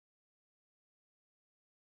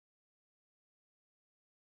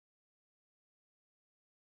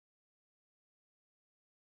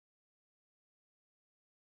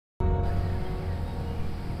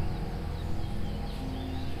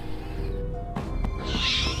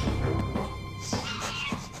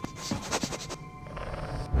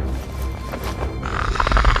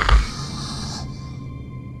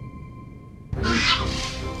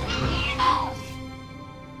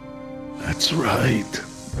That's right.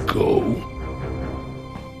 Go.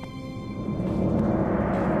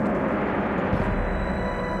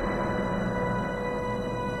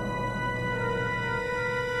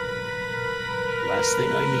 Last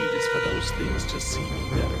thing I need is for those things to see me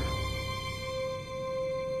better.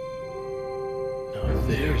 Now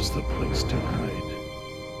there's the place to hide.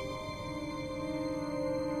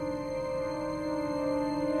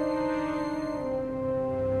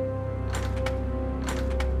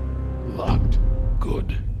 Locked.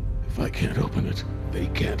 Good. If I can't open it, they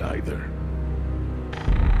can't either.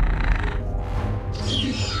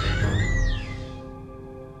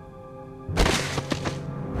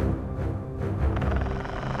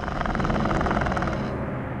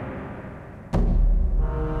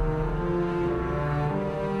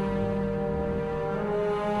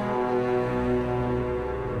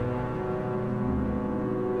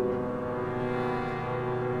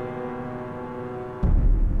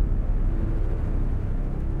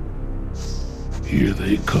 Here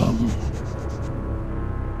they come.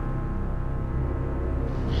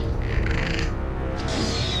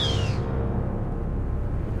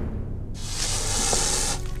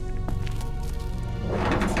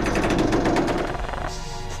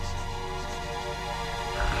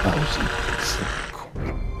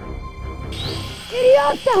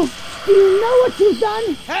 Idiota! Do you know what you've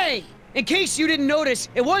done? Hey! In case you didn't notice,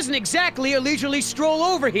 it wasn't exactly a leisurely stroll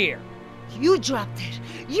over here. You dropped it.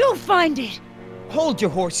 You find it. Hold your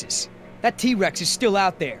horses. That T-Rex is still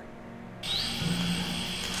out there.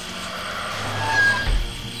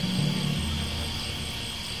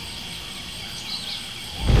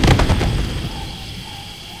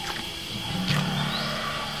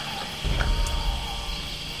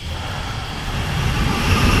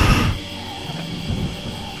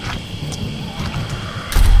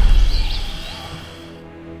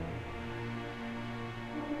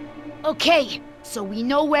 Okay, so we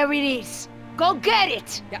know where it is. Go get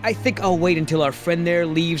it! Yeah, I think I'll wait until our friend there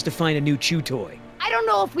leaves to find a new chew toy. I don't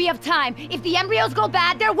know if we have time. If the embryos go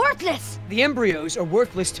bad, they're worthless! The embryos are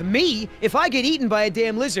worthless to me if I get eaten by a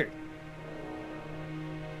damn lizard.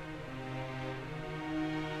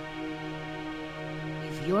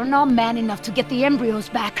 If you're not man enough to get the embryos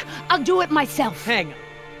back, I'll do it myself. Hang on.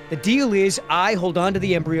 The deal is I hold on to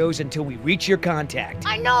the embryos until we reach your contact.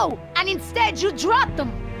 I know! And instead you drop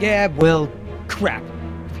them! Yeah, well, crap.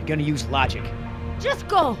 If you're gonna use logic. Just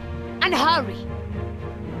go! And hurry!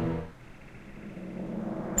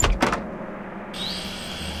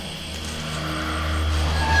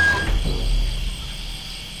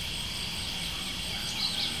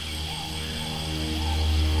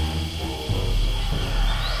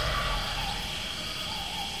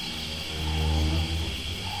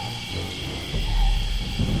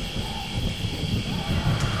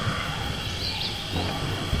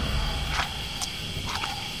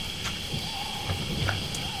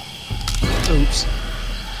 Oops.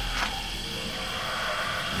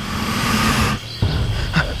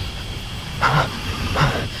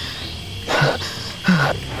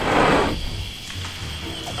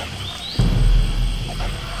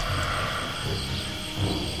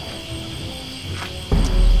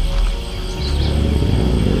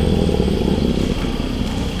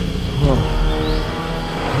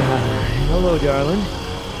 Hello, darling.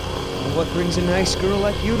 What brings a nice girl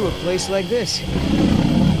like you to a place like this?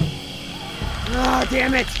 Ah,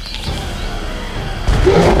 damn it!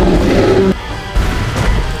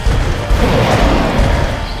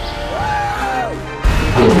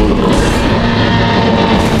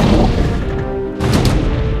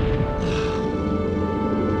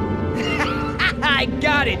 I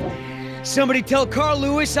got it! Somebody tell Carl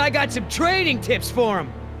Lewis I got some training tips for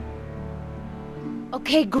him!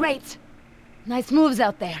 Okay, great. Nice moves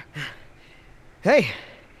out there. Hey,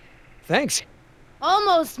 thanks.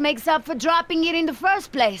 Almost makes up for dropping it in the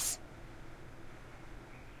first place.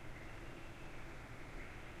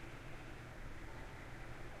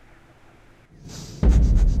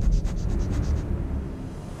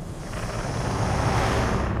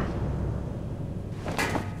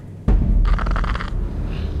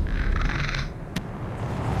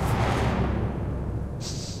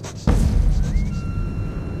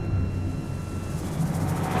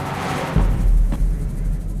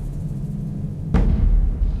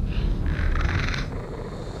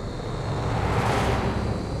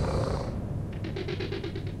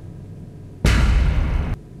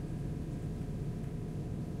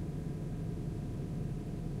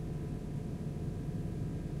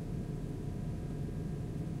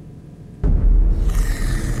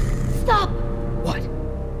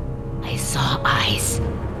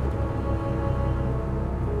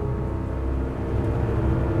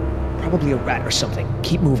 Probably a rat or something.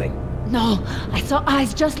 Keep moving. No, I saw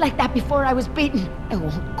eyes just like that before I was beaten. I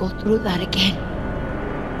won't go through that again.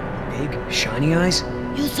 Big, shiny eyes?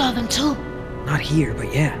 You saw them too? Not here,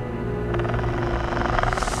 but yeah.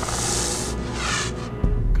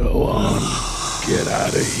 Go on. Get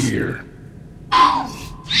out of here.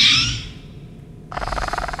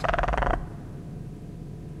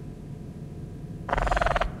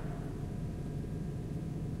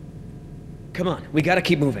 Come on, we gotta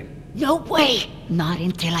keep moving. No way! Not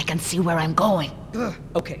until I can see where I'm going.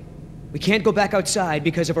 Okay. We can't go back outside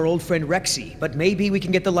because of our old friend Rexy, but maybe we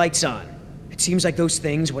can get the lights on. It seems like those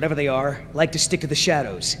things, whatever they are, like to stick to the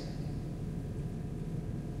shadows.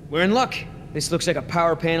 We're in luck. This looks like a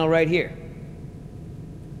power panel right here.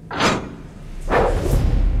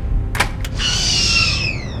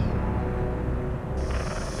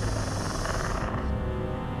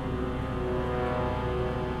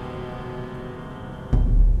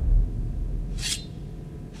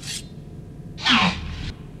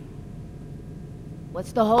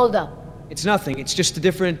 What's the holdup? It's nothing. It's just a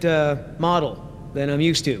different, model than I'm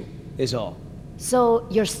used to, is all. So,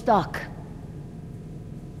 you're stuck.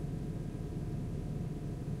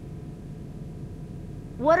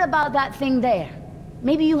 What about that thing there?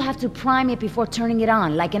 Maybe you have to prime it before turning it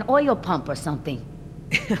on, like an oil pump or something.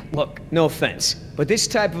 Look, no offense, but this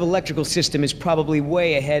type of electrical system is probably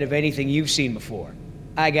way ahead of anything you've seen before.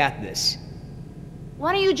 I got this.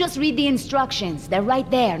 Why don't you just read the instructions? They're right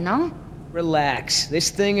there, no? Relax. This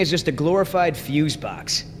thing is just a glorified fuse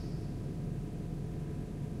box.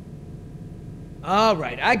 All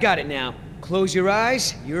right, I got it now. Close your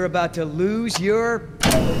eyes. You're about to lose your...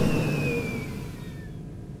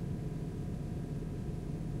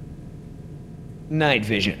 night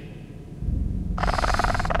vision.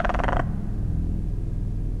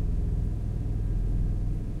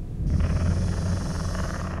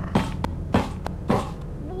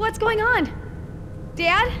 What's going on?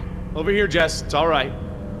 Dad? Over here, Jess. It's all right.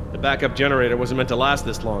 The backup generator wasn't meant to last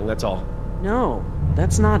this long, that's all. No,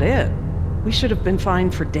 that's not it. We should have been fine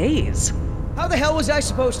for days. How the hell was I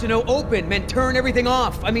supposed to know open meant turn everything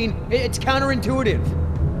off? I mean, it's counterintuitive.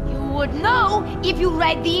 You would know if you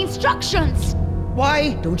read the instructions!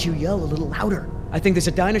 Why don't you yell a little louder? I think there's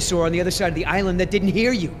a dinosaur on the other side of the island that didn't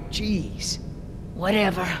hear you. Jeez.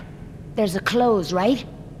 Whatever. There's a close, right?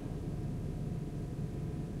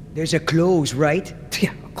 There's a close, right?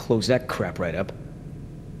 Yeah, I'll close that crap right up.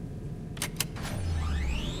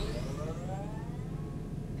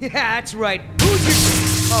 Yeah, that's right. Who's your...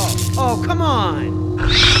 Oh, come on!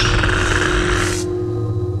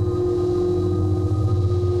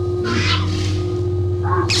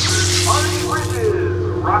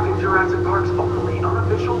 Rockin' Jurassic Park's only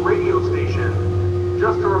unofficial radio station.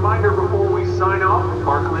 Just a reminder before we sign off,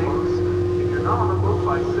 Parklings, if you're not on the boat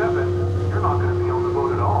by 7, you're not going to be on the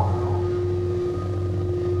boat at all.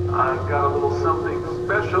 I've got a little something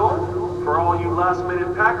special for all you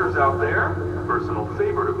last-minute packers out there, a personal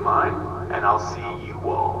favorite of mine, and I'll see you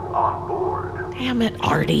all on board. Damn it,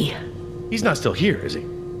 Artie. He's not still here, is he?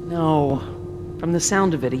 No. From the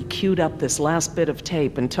sound of it, he queued up this last bit of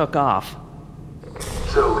tape and took off.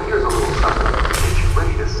 So here's a little something to get you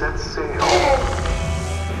ready to set sail.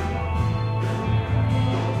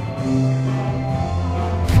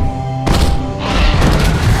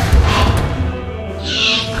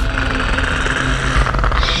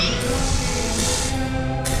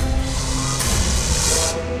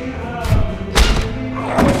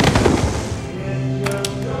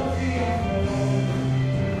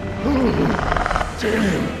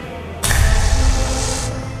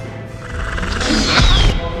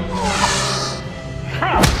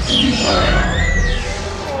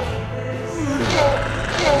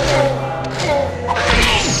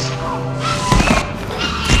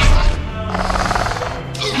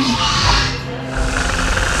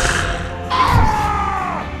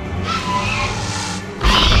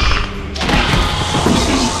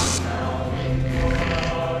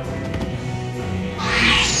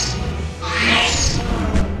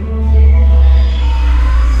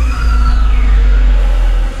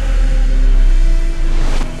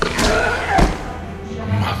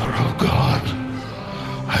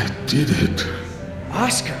 Did it.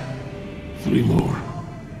 Oscar! 3 more.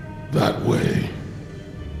 That way.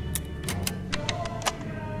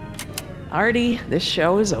 Artie, this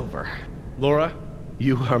show is over. Laura,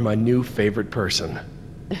 you are my new favorite person.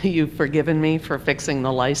 You've forgiven me for fixing the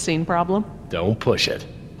lysine problem? Don't push it.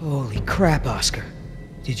 Holy crap, Oscar.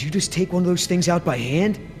 Did you just take one of those things out by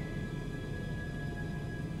hand?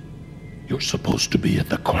 You're supposed to be at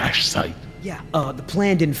the crash site. Yeah, the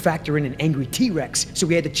plan didn't factor in an angry T-Rex, so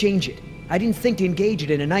we had to change it. I didn't think to engage it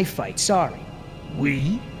in a knife fight, sorry.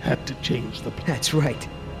 We had to change the plan. That's right.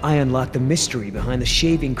 I unlocked the mystery behind the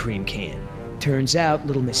shaving cream can. Turns out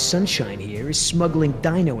Little Miss Sunshine here is smuggling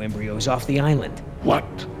dino embryos off the island. What?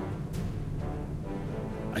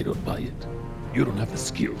 I don't buy it. You don't have the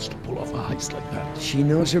skills to pull off a heist like that. She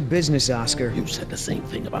knows her business, Oscar. You said the same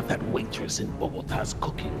thing about that waitress in Bogota's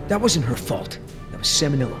cooking. That wasn't her fault. That was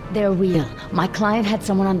Seminilla. They're real. My client had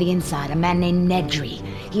someone on the inside, a man named Nedry.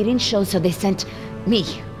 He didn't show, so they sent me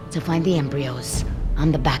to find the embryos.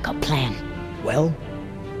 I'm the backup plan. Well?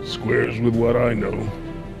 Squares with what I know.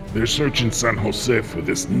 They're searching San Jose for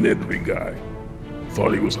this Nedry guy.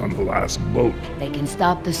 Thought he was on the last boat. They can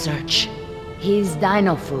stop the search. He's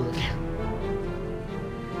dino food.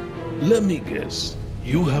 Let me guess.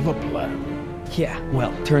 You have a plan. Yeah,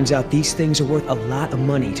 well, turns out these things are worth a lot of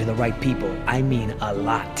money to the right people. I mean, a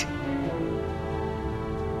lot.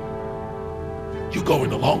 You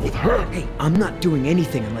going along with her? Hey, I'm not doing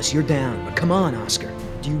anything unless you're down. But come on, Oscar.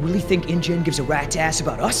 Do you really think InGen gives a rat's ass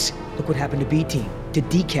about us? Look what happened to B-Team, to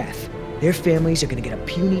Decaf. Their families are gonna get a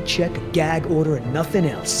puny check, a gag order, and nothing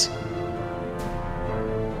else.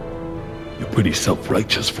 You're pretty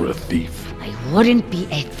self-righteous for a thief. I wouldn't be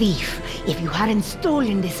a thief if you hadn't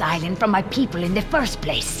stolen this island from my people in the first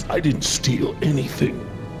place. I didn't steal anything.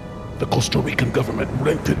 The Costa Rican government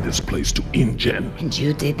rented this place to InGen. And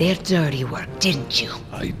you did their dirty work, didn't you?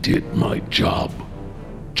 I did my job.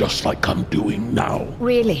 Just like I'm doing now.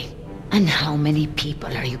 Really? And how many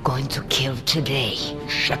people are you going to kill today?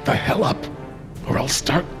 Shut the hell up, or I'll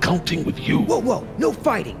start counting with you. Whoa, whoa, no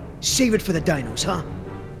fighting. Save it for the dinos, huh?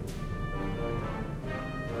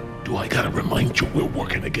 Do I gotta remind you we're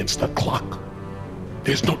working against the clock?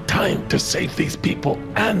 There's no time to save these people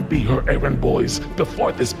and be her errand boys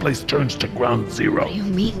before this place turns to ground zero. What do you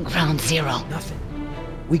mean, ground zero? Nothing.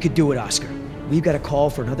 We could do it, Oscar. We've got a call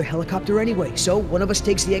for another helicopter anyway, so one of us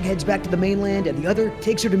takes the eggheads back to the mainland and the other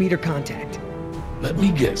takes her to meet her contact. Let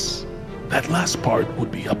me guess. That last part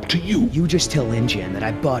would be up to you. You just tell InGen that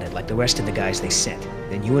I bought it like the rest of the guys they sent.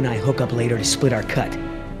 Then you and I hook up later to split our cut.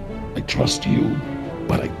 I trust you,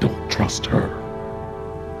 but I don't trust her.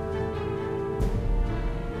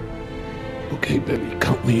 Okay, baby,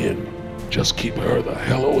 count me in. Just keep her the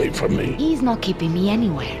hell away from me. He's not keeping me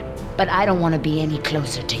anywhere. But I don't want to be any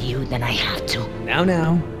closer to you than I have to.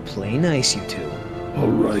 Now, play nice, you two. All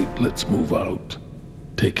right, let's move out.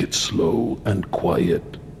 Take it slow and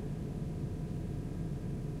quiet.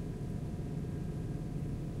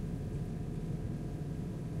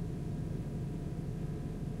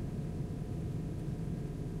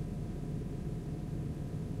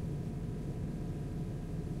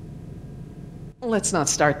 Let's not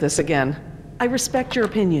start this again. I respect your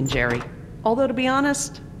opinion, Jerry. Although, to be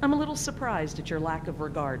honest, I'm a little surprised at your lack of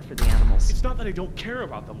regard for the animals. It's not that I don't care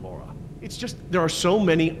about them, Laura. It's just there are so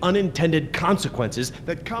many unintended consequences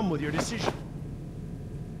that come with your decision.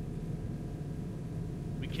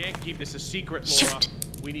 We can't keep this a secret, Laura. Shoot.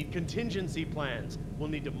 We need contingency plans. We'll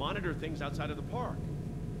need to monitor things outside of the park.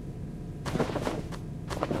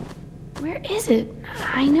 Where is it?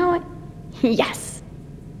 I know it. Yes.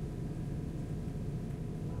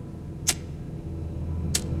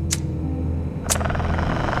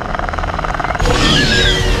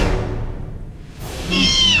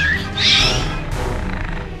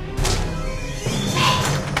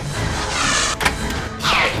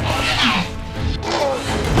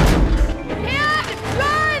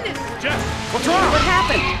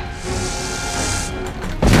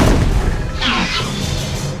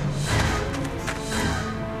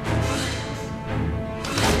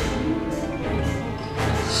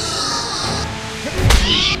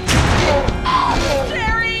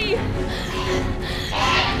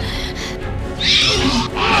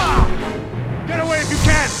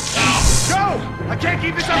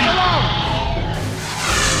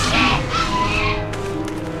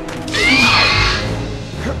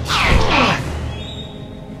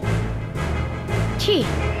 Key.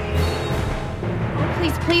 Oh,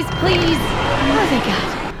 please, please, please. Oh, thank God.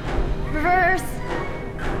 Reverse.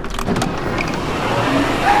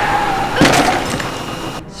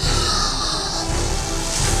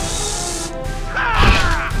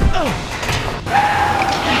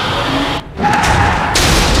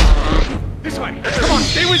 This way! Come on,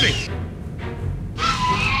 stay with me!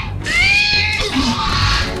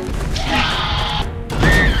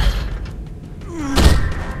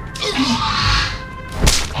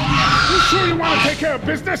 Sure you want to take care of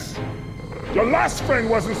business? Your last friend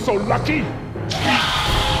wasn't so lucky.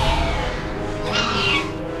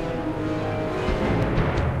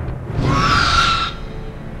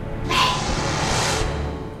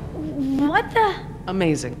 What the?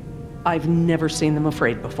 Amazing. I've never seen them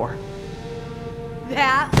afraid before.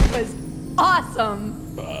 That was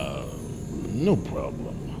awesome! No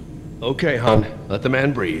problem. Okay, hon. Let the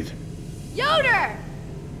man breathe. Yoder!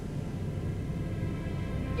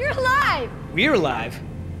 You're alive! We're alive.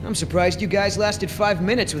 I'm surprised you guys lasted 5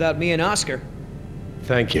 minutes without me and Oscar.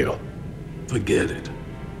 Thank you. Forget it.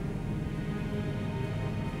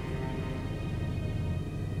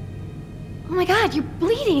 Oh my god, you're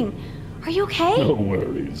bleeding! Are you okay? No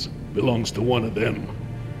worries. Belongs to one of them.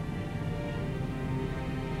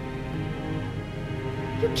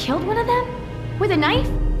 You killed one of them? With a knife?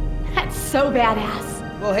 That's so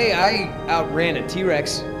badass. Well, hey, I outran a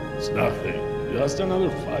T-Rex. It's nothing. Just another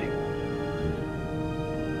fight.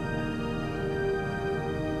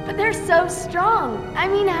 But they're so strong. I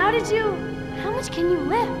mean, how much can you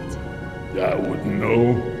lift? I wouldn't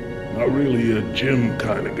know. Not really a gym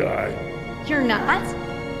kind of guy. You're not?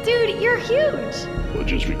 Dude, you're huge. But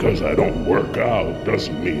just because I don't work out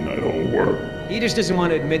doesn't mean I don't work. He just doesn't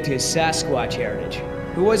want to admit to his Sasquatch heritage.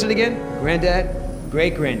 Who was it again? Granddad?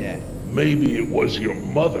 Great-granddad? Maybe it was your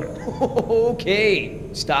mother. Okay,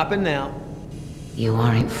 stopping now. You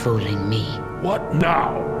aren't fooling me. What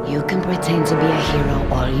now? You can pretend to be a hero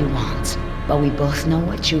all you want, but we both know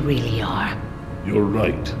what you really are. You're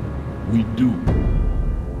right. We do.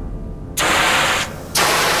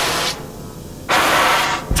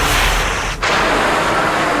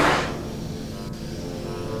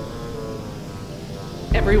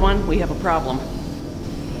 Everyone, we have a problem.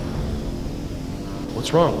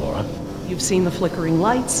 What's wrong, Laura? You've seen the flickering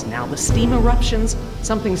lights, now the steam eruptions.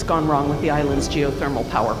 Something's gone wrong with the island's geothermal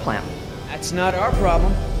power plant. That's not our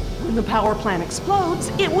problem. When the power plant explodes,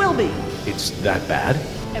 it will be. It's that bad?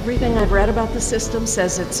 Everything I've read about the system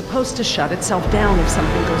says it's supposed to shut itself down if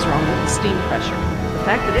something goes wrong with the steam pressure. The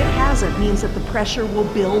fact that it hasn't means that the pressure will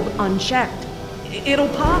build unchecked. It'll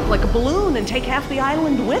pop like a balloon and take half the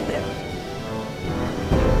island with it.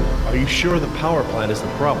 Are you sure the power plant is the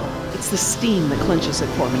problem? It's the steam that clinches it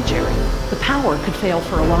for me, Jerry. The power could fail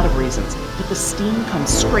for a lot of reasons, but the steam comes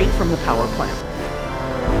straight from the power plant.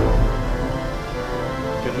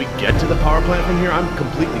 Can we get to the power plant from here? I'm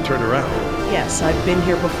completely turned around. Yes, I've been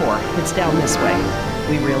here before. It's down this way.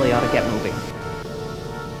 We really ought to get moving.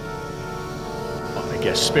 Well, I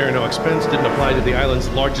guess spare no expense didn't apply to the island's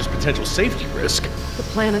largest potential safety risk. The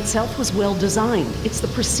plan itself was well designed. It's the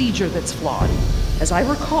procedure that's flawed. As I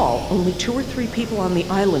recall, only 2 or 3 people on the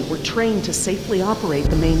island were trained to safely operate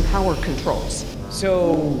the main power controls.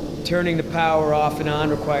 So, turning the power off and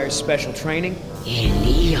on requires special training? Hey,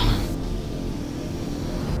 Leon.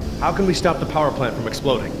 How can we stop the power plant from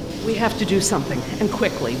exploding? We have to do something, and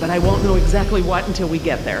quickly, but I won't know exactly what until we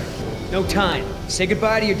get there. No time. Say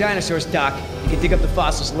goodbye to your dinosaurs, Doc. You can dig up the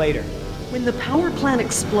fossils later. When the power plant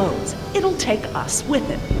explodes, it'll take us with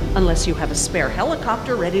it. Unless you have a spare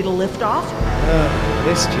helicopter ready to lift off.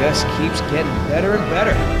 This just keeps getting better and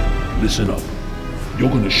better. Listen up. You're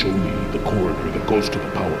gonna show me the corridor that goes to the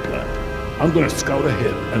power plant. I'm gonna scout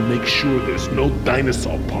ahead and make sure there's no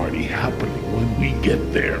dinosaur party happening when we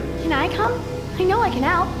get there. Can I come? I know I can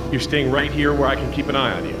help. You're staying right here where I can keep an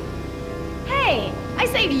eye on you. Hey, I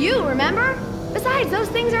saved you, remember? Besides, those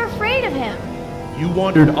things are afraid of him. You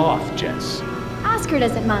wandered off, Jess. Oscar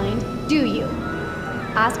doesn't mind, do you?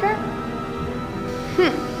 Oscar?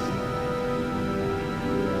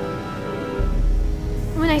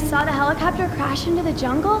 When I saw the helicopter crash into the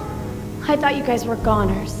jungle, I thought you guys were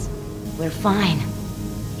goners. We're fine.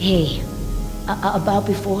 Hey, about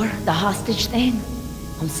before, the hostage thing?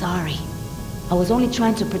 I'm sorry. I was only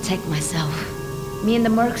trying to protect myself. Me and the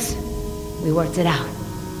mercs, we worked it out.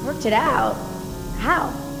 Worked it out?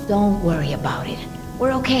 How? Don't worry about it.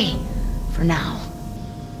 We're okay. For now.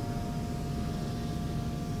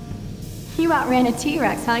 You outran a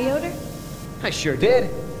T-Rex, huh, Yoder? I sure did.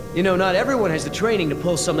 You know, not everyone has the training to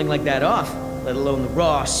pull something like that off, let alone the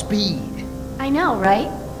raw speed. I know, right?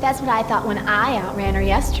 That's what I thought when I outran her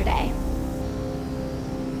yesterday.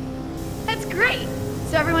 That's great.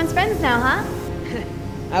 So everyone's friends now, huh?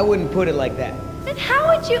 I wouldn't put it like that. Then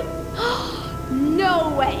how would you... No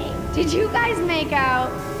way! Did you guys make out?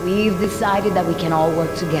 We've decided that we can all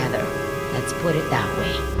work together. Let's put it that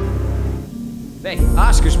way. Hey,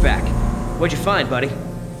 Oscar's back. What'd you find, buddy?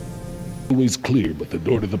 Always clear, but the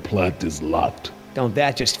door to the plant is locked. Don't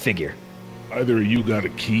that just figure? Either of you got a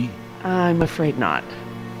key? I'm afraid not.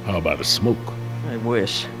 How about a smoke? I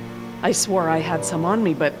wish. I swore I had some on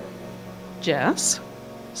me, but... Jess?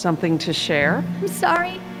 Something to share? I'm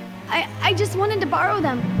sorry. I just wanted to borrow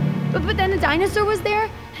them. But then the dinosaur was there,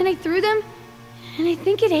 and I threw them, and I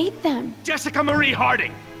think it ate them. Jessica Marie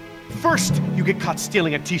Harding! First, you get caught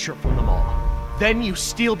stealing a t-shirt from the mall. Then you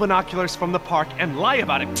steal binoculars from the park and lie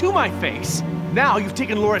about it to my face. Now you've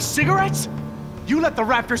taken Laura's cigarettes? You let the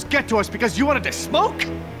raptors get to us because you wanted to smoke?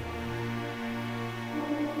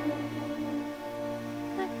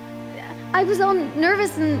 I was all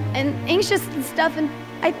nervous and anxious and stuff, and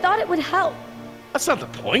I thought it would help. That's not the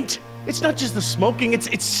point. It's not just the smoking,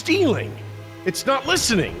 it's stealing. It's not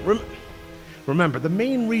listening. Remember, the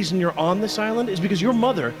main reason you're on this island is because your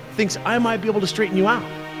mother thinks I might be able to straighten you out.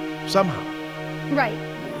 Somehow. Right.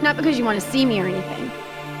 Not because you want to see me or anything.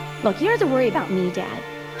 Look, you don't have to worry about me, Dad.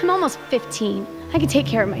 I'm almost 15. I can take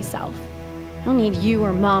care of myself. I don't need you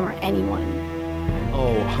or Mom or anyone.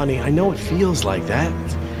 Oh, honey, I know it feels like that.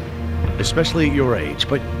 Especially at your age,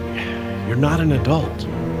 but you're not an adult.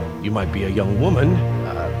 You might be a young woman,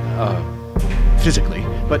 physically,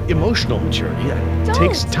 but emotional maturity, that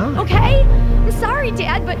takes time. Okay? I'm sorry,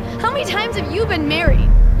 Dad, but how many times have you been married?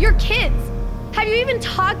 Your kids. Have you even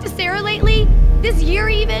talked to Sarah lately? This year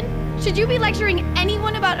even? Should you be lecturing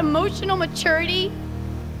anyone about emotional maturity?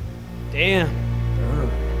 Damn.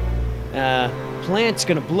 Plant's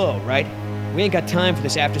gonna blow, right? We ain't got time for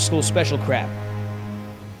this after-school special crap.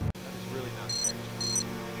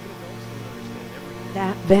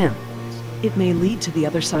 That vent. It may lead to the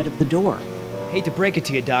other side of the door. Hate to break it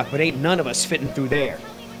to you, Doc, but ain't none of us fitting through there.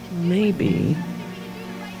 Maybe.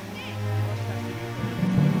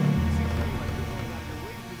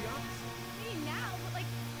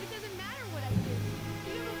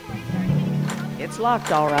 It's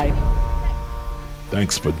locked, all right.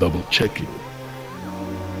 Thanks for double checking.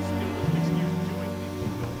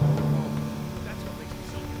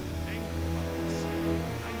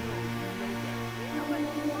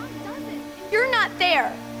 You're not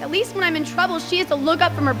there. At least when I'm in trouble, she has to look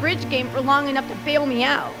up from her bridge game for long enough to bail me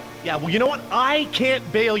out. Yeah, well, you know what? I can't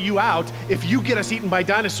bail you out if you get us eaten by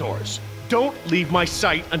dinosaurs. Don't leave my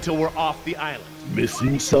sight until we're off the island.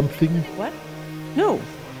 Missing something? What? No.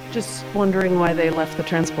 Just wondering why they left the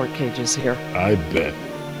transport cages here. I bet.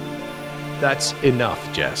 That's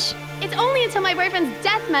enough, Jess. It's only until my boyfriend's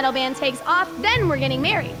death metal band takes off, then we're getting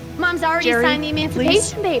married. Mom's already Jerry, signed the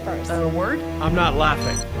emancipation papers. A word? I'm not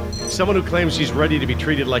laughing. Someone who claims she's ready to be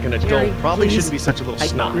treated like an adult Jerry, probably please. shouldn't be such a little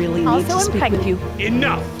snot. I really need Also, to I'm speak with you.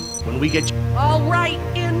 Enough! When we get... All right,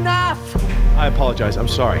 enough! I apologize, I'm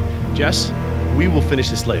sorry. Jess, we will finish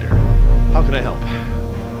this later. How can I help?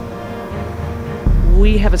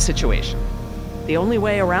 We have a situation. The only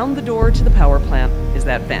way around the door to the power plant is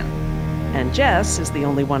that vent. And Jess is the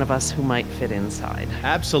only one of us who might fit inside.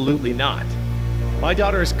 Absolutely not. My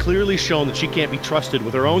daughter has clearly shown that she can't be trusted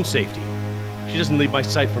with her own safety. She doesn't leave my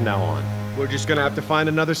sight from now on. We're just gonna have to find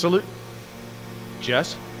another solution.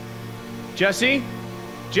 Jess? Jessie?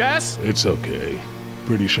 Jess? It's okay.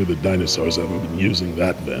 Pretty sure the dinosaurs haven't been using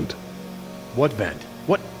that vent. What vent?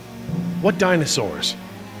 What dinosaurs?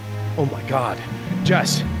 Oh my god.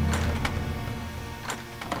 Jess.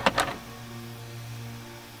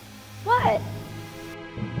 What?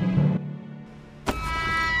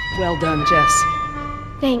 Well done, Jess.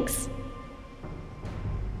 Thanks.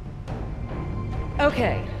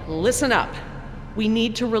 Okay, listen up. We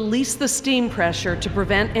need to release the steam pressure to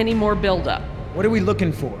prevent any more buildup. What are we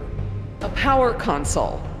looking for? A power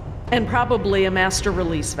console. And probably a master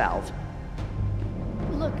release valve.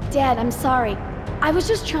 Look, Dad, I'm sorry. I was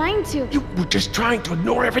just trying to... You were just trying to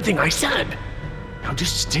ignore everything I said. Now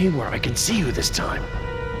just stay where I can see you this time.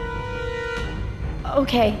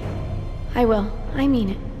 Okay. I will. I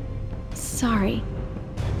mean it. Sorry.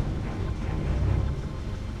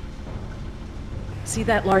 See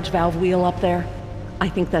that large valve wheel up there? I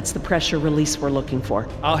think that's the pressure release we're looking for.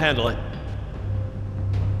 I'll handle it.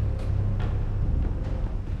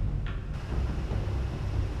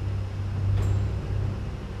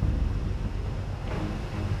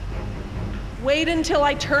 Wait until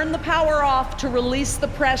I turn the power off to release the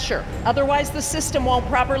pressure. Otherwise, the system won't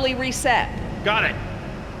properly reset. Got it.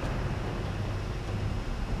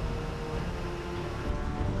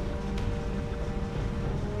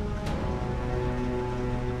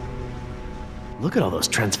 Look at all those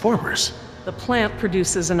transformers. The plant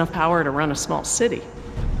produces enough power to run a small city.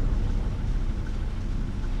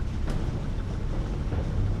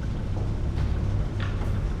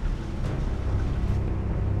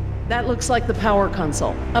 That looks like the power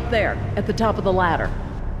console, up there, at the top of the ladder.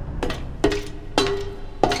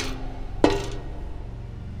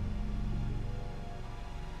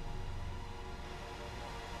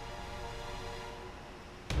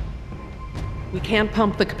 We can't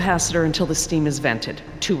pump the capacitor until the steam is vented.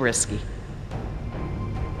 Too risky.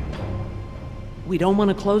 We don't want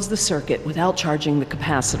to close the circuit without charging the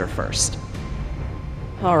capacitor first.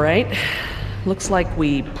 All right, Looks like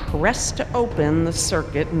we pressed to open the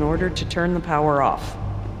circuit in order to turn the power off.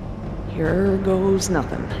 Here goes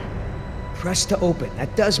nothing. Press to open.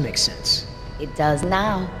 That does make sense. It does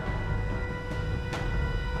now.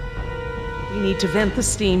 We need to vent the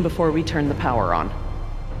steam before we turn the power on.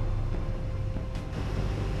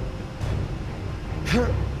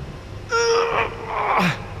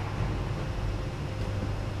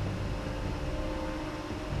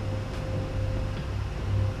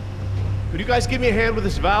 Could you guys give me a hand with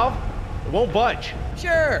this valve? It won't budge.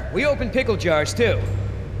 Sure, we open pickle jars too.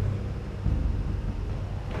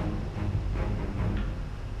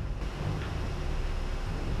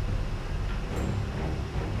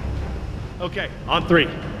 Okay, on 3.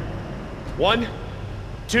 1,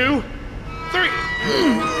 2, 3.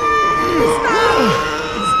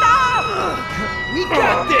 Stop! We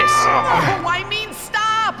got this! Oh, I mean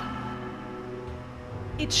stop!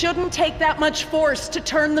 It shouldn't take that much force to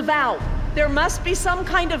turn the valve. There must be some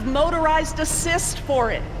kind of motorized assist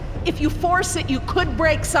for it. If you force it, you could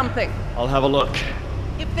break something. I'll have a look.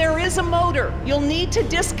 If there is a motor, you'll need to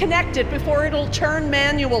disconnect it before it'll turn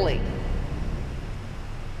manually.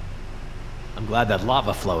 I'm glad that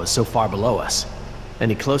lava flow is so far below us.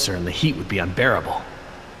 Any closer and the heat would be unbearable.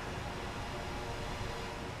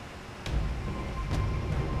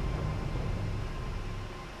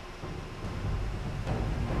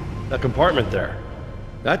 That compartment there.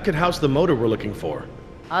 That could house the motor we're looking for.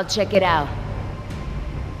 I'll check it out.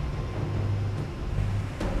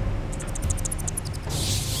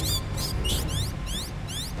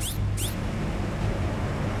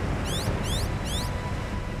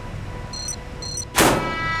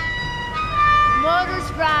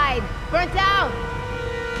 Motor's fried. Burnt out.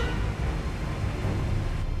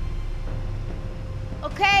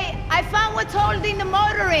 Okay, I found what's holding the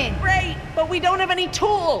motor in. Great, but we don't have any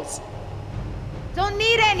tools. Don't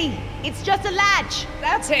need any. It's just a latch.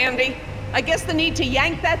 That's handy. I guess the need to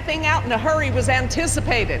yank that thing out in a hurry was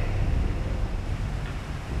anticipated.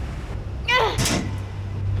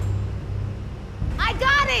 I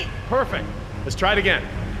got it! Perfect. Let's try it again.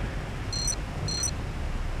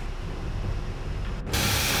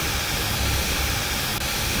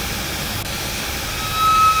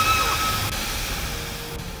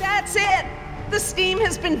 That's it! The steam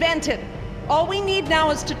has been vented. All we need now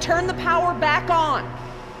is to turn the power back on.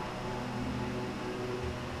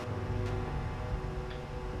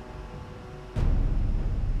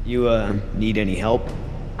 You, need any help?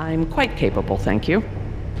 I'm quite capable, thank you.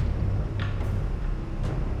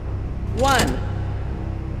 1,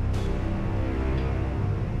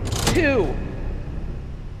 2,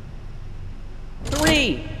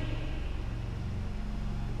 3,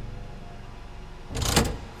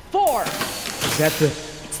 4. Is that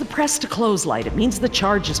the... It's the press to close light. It means the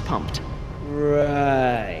charge is pumped.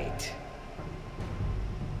 Right.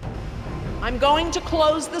 I'm going to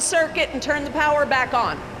close the circuit and turn the power back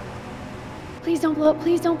on. Please don't blow up,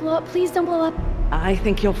 please don't blow up, please don't blow up. I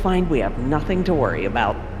think you'll find we have nothing to worry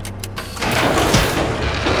about.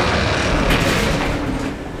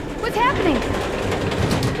 What's happening?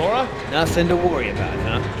 Laura? Nothing to worry about,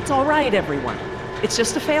 huh? It's all right, everyone. It's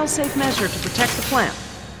just a fail-safe measure to protect the plant.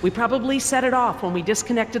 We probably set it off when we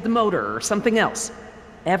disconnected the motor or something else.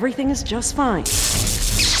 Everything is just fine.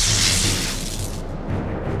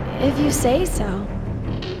 If you say so.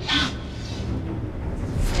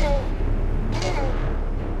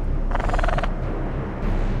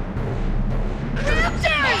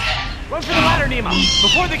 Run for the ladder, Nemo,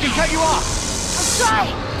 before they can cut you off! I'll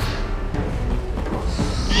try!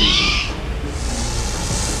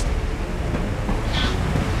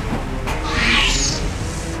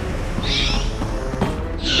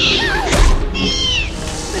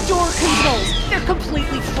 The door controls, they're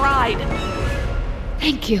completely fried.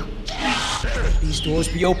 Thank you. These doors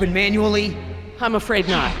be open manually? I'm afraid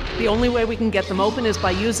not. The only way we can get them open is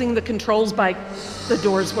by using the controls by the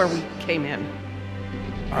doors where we came in.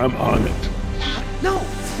 I'm on it. No,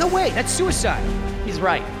 no way, that's suicide. He's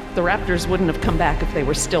right. The Raptors wouldn't have come back if they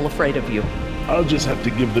were still afraid of you. I'll just have to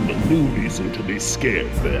give them a new reason to be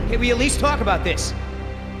scared then. Can we at least talk about this?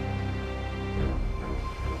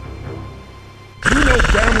 You know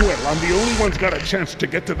damn well I'm the only one's got a chance to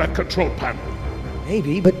get to that control panel.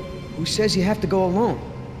 Maybe, but who says you have to go alone?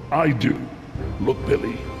 I do. Look,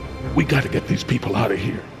 Billy, we gotta get these people out of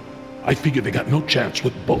here. I figure they got no chance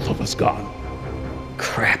with both of us gone.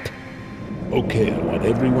 Crap. Okay, I want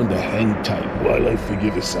everyone to hang tight while I figure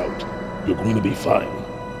this out. You're going to be fine.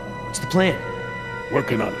 What's the plan?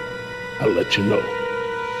 Working on it. I'll let you know.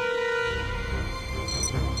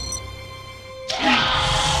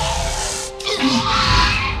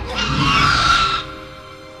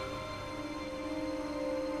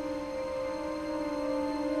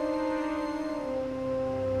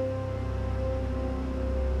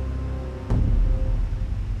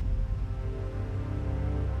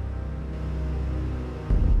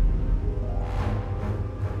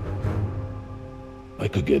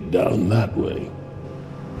 could get down that way.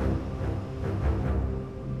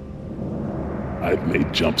 I've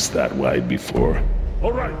made jumps that wide before.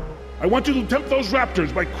 All right, I want you to tempt those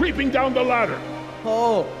raptors by creeping down the ladder.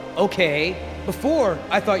 Oh, okay. Before,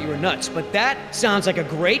 I thought you were nuts, but that sounds like a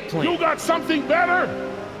great plan. You got something better?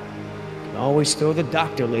 Can always throw the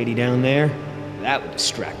doctor lady down there. That would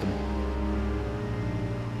distract them.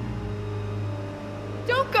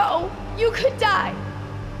 Don't go! You could die!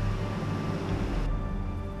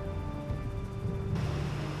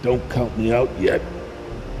 Don't count me out yet.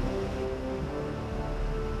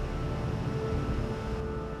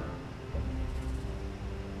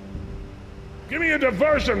 Give me a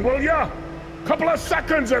diversion, will ya? Couple of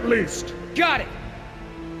seconds at least. Got it!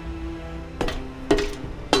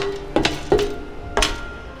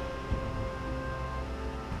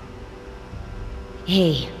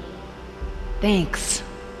 Hey, thanks.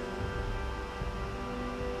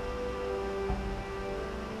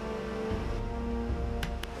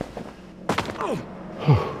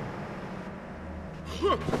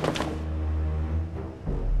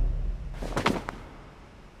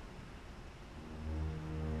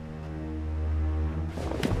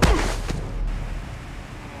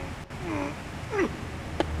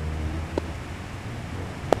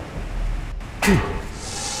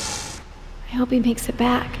 I hope he makes it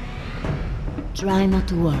back. Try not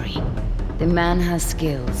to worry. The man has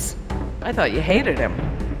skills, I thought you hated him.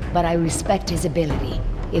 but I respect his ability.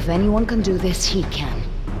 If anyone can do this, he can.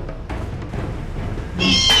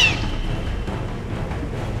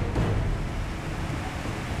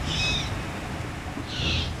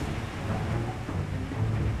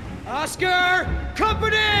 Oscar!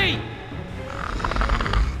 Company!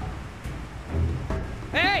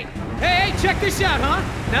 Hey! Hey, check this out,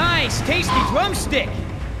 huh? Nice, tasty drumstick!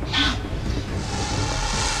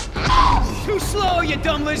 Too slow, you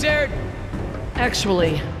dumb lizard!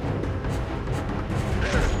 Actually,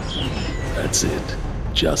 That's it.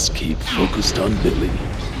 Just keep focused on Billy.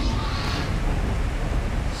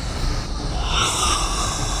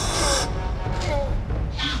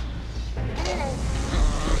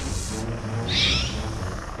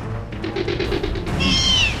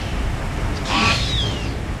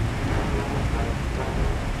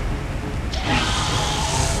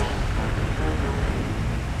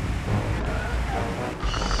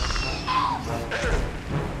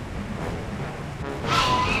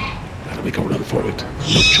 Gotta make a run for it.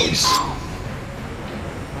 No choice.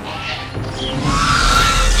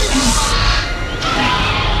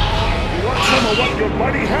 You want some of what your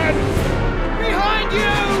buddy had? Behind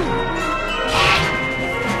you!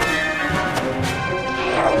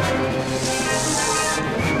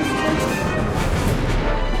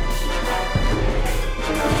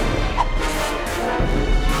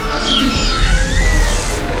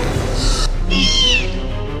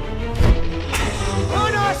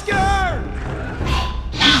 Run, Oscar!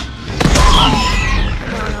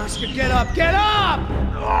 Come on, Oscar, get up, get up!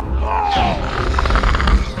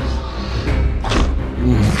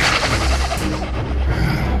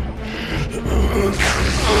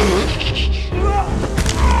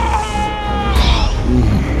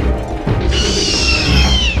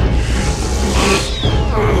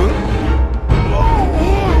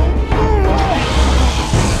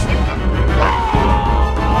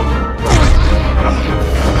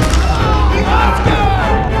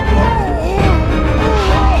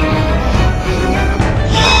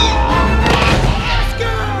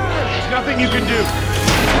 There's nothing you can do.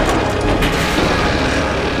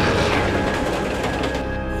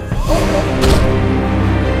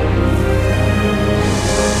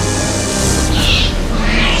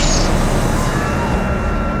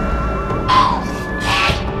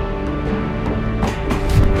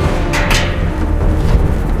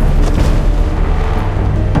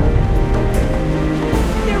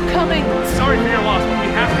 they're coming! Sorry for your loss, but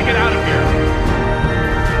we have to get out of here.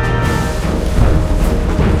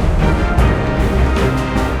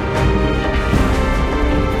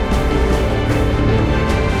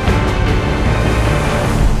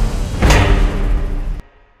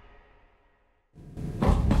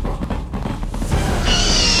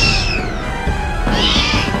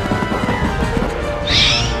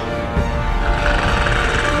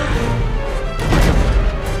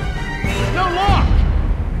 No lock!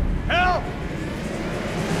 Help!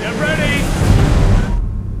 Get ready!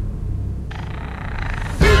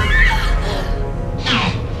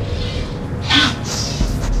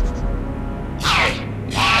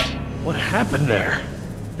 What happened there?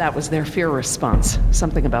 That was their fear response.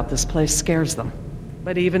 Something about this place scares them.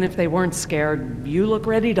 But even if they weren't scared, you look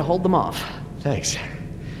ready to hold them off. Thanks.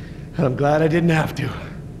 I'm glad I didn't have to.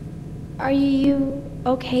 Are you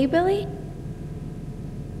okay, Billy?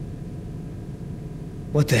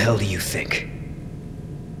 What the hell do you think?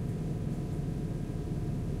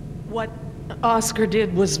 What Oscar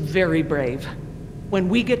did was very brave. When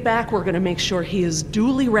we get back, we're gonna make sure he is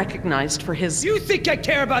duly recognized for his... You think I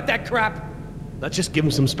care about that crap? Let's just give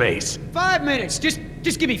him some space. 5 minutes! Just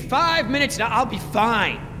give me 5 minutes and I'll be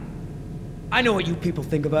fine. I know what you people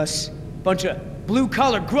think of us. Bunch of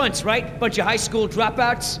blue-collar grunts, right? Bunch of high school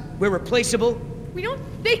dropouts. We're replaceable. We don't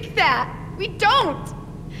think that. We don't.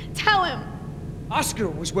 Tell him. Oscar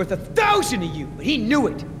was worth 1,000 of you, but he knew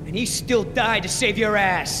it. And he still died to save your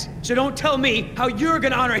ass. So don't tell me how you're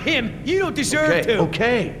gonna honor him. You don't deserve to.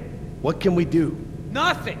 Okay. What can we do?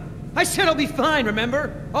 Nothing. I said I'll be fine,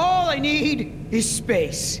 remember? All I need is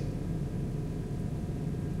space.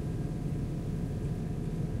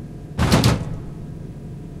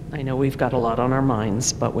 I know we've got a lot on our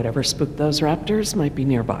minds, but whatever spooked those raptors might be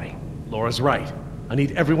nearby. Laura's right. I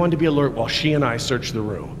need everyone to be alert while she and I search the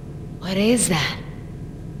room. What is that?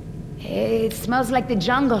 It smells like the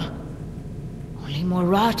jungle. Only more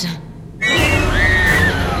rotten.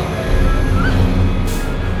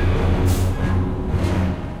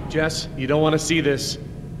 Jess, you don't want to see this.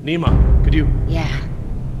 Nima, could you... Yeah.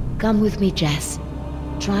 Come with me, Jess.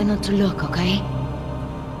 Try not to look, okay?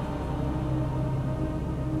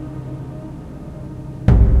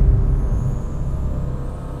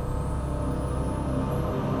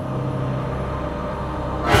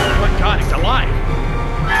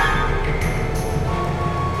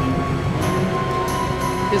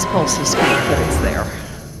 His pulse is faint, but it's there.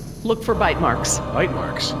 Look for bite marks. Bite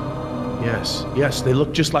marks? Yes, they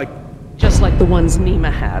look just like... Just like the ones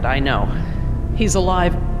Nima had, I know. He's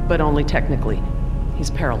alive, but only technically. He's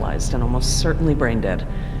paralyzed and almost certainly brain dead.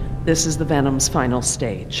 This is the Venom's final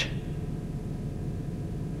stage.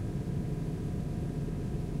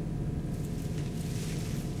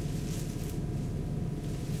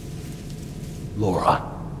 Laura.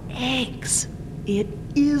 Eggs. It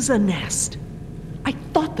is a nest. I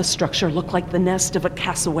thought the structure looked like the nest of a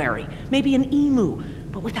cassowary, maybe an emu,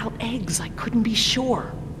 but without eggs, I couldn't be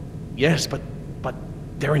sure. Yes, but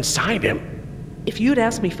they're inside him. If you'd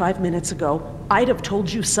asked me 5 minutes ago, I'd have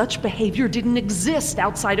told you such behavior didn't exist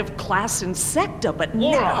outside of class Insecta, but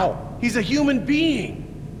Laura, now... he's a human being.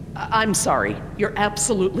 I'm sorry. You're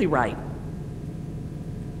absolutely right.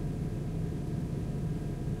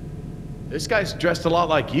 This guy's dressed a lot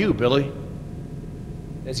like you, Billy.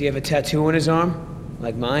 Does he have a tattoo on his arm?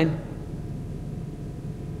 Like mine?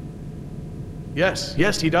 Yes,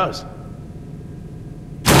 he does.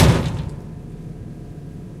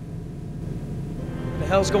 What the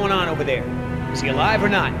hell's going on over there? Is he alive or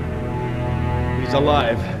not? He's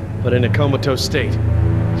alive, but in a comatose state.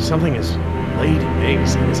 Something has laid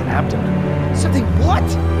eggs in his abdomen. Something what?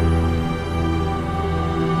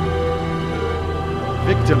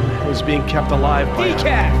 Victim is being kept alive by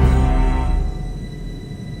Decaf!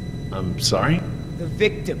 I'm sorry? The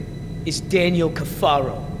victim is Daniel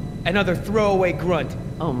Cafaro, another throwaway grunt.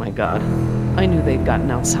 Oh my god. I knew they'd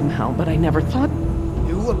gotten out somehow, but I never thought...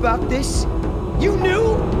 Knew about this? You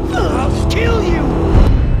knew? I'll kill you!